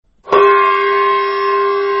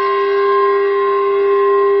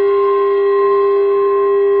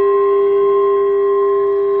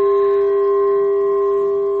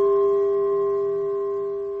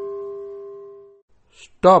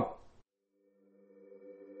Stop!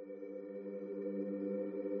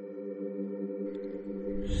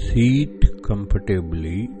 Sit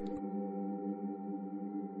comfortably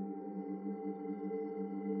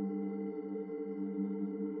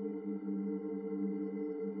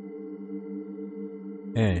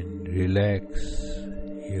and relax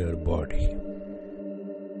your body.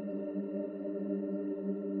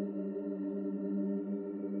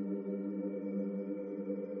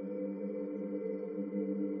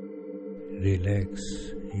 Relax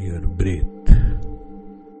your breath.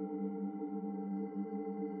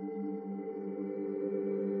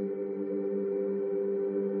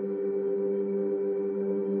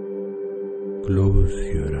 Close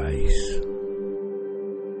your eyes.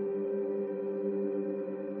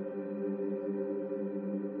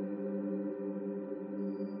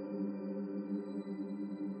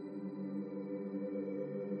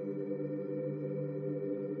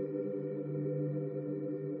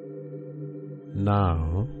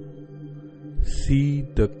 Now, see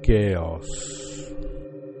the chaos.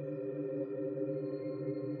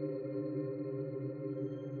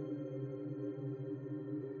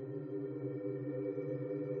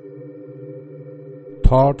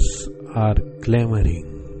 Thoughts are clamoring.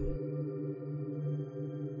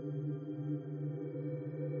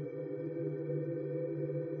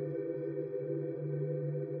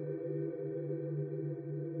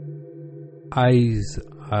 Eyes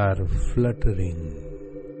are fluttering.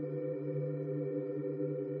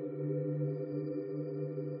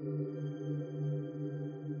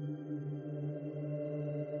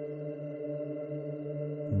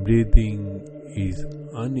 Breathing is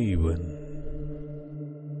uneven.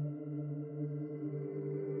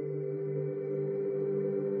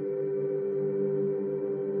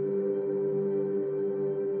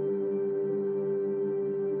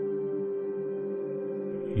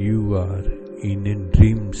 You are in a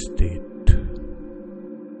dream state.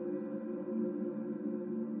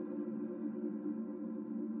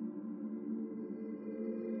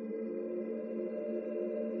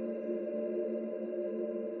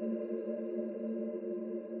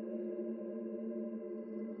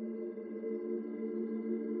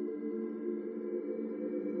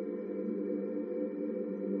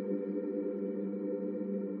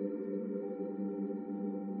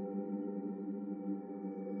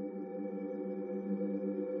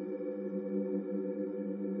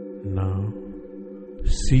 Now,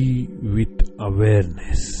 see with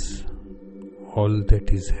awareness all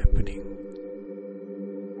that is happening.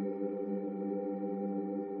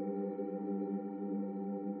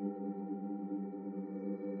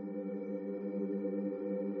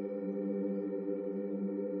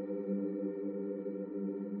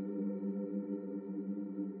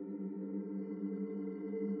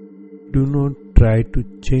 Do not try to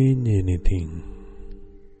change anything.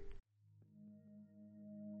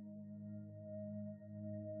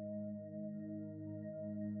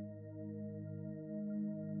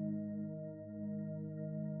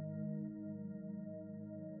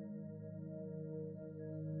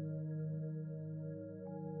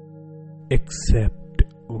 Accept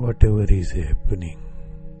whatever is happening.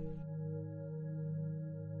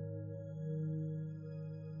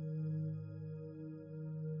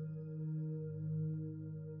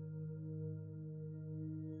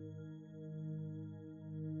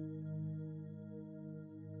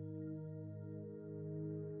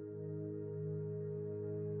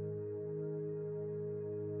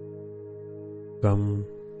 Come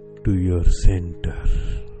to your center.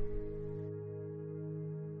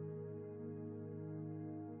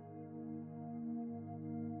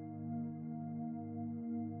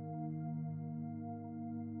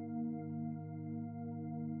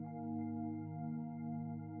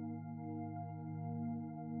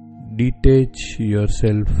 Detach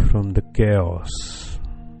yourself from the chaos.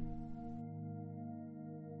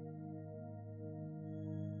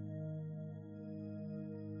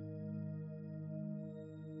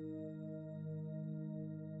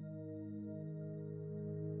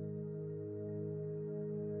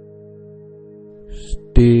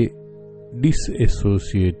 Stay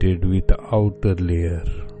disassociated with the outer layer.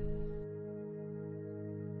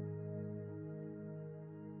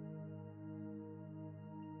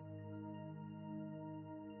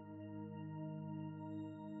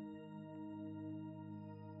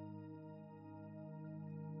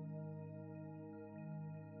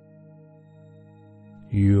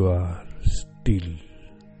 You are still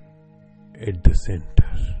at the center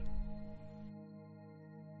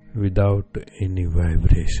without any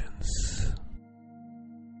vibrations.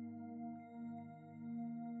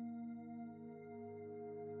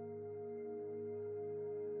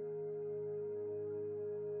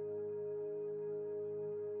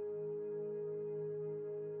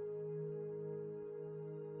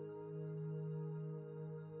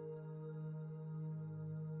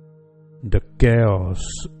 The chaos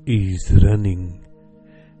is running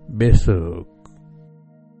berserk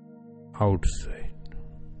outside.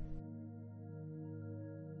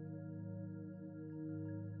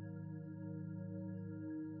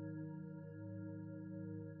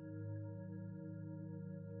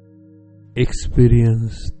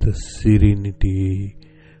 Experience the serenity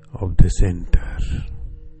of the center.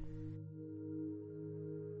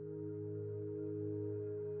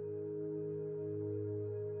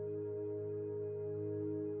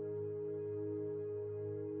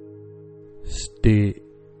 Stay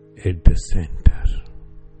at the center.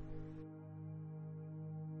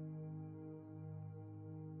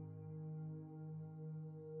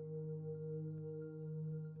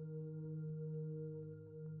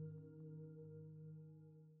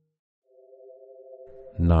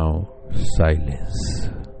 Now silence.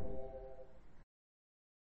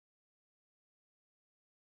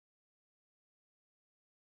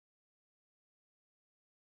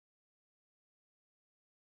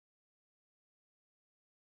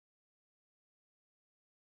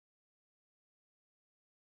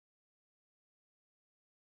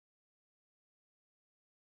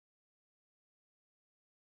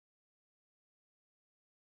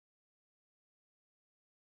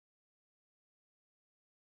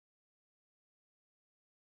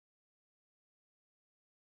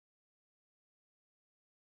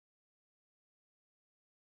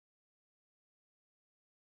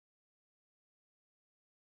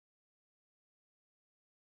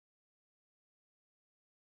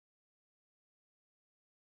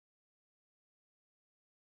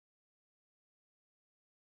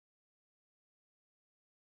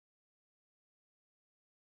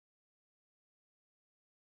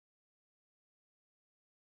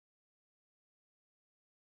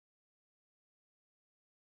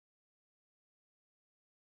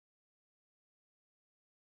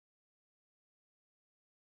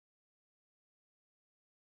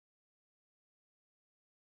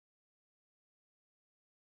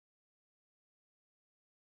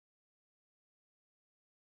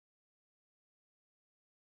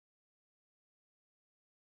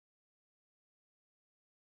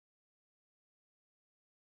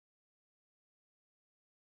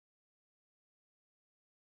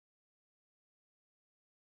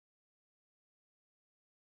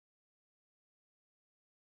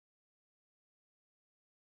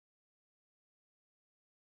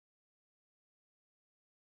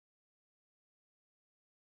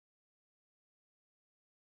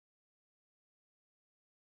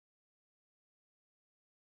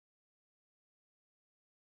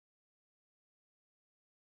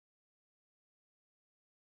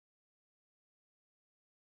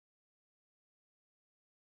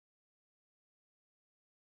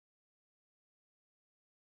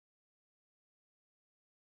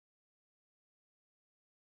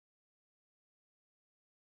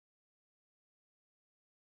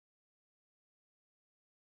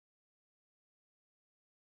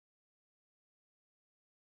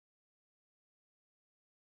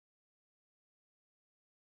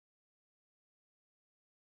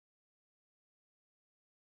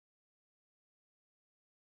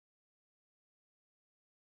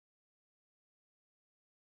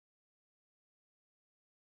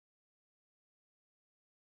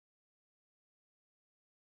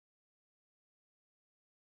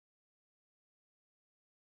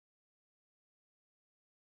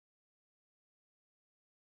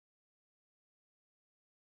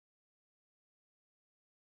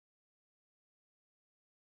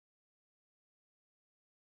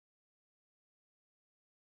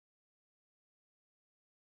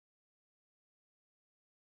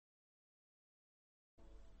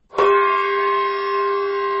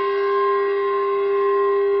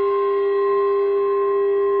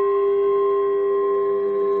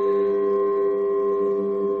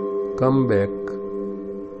 Come back.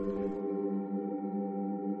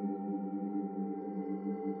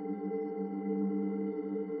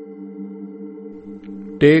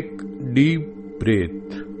 Take deep breath.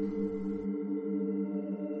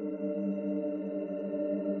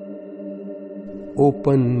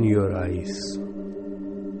 Open your eyes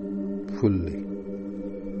fully.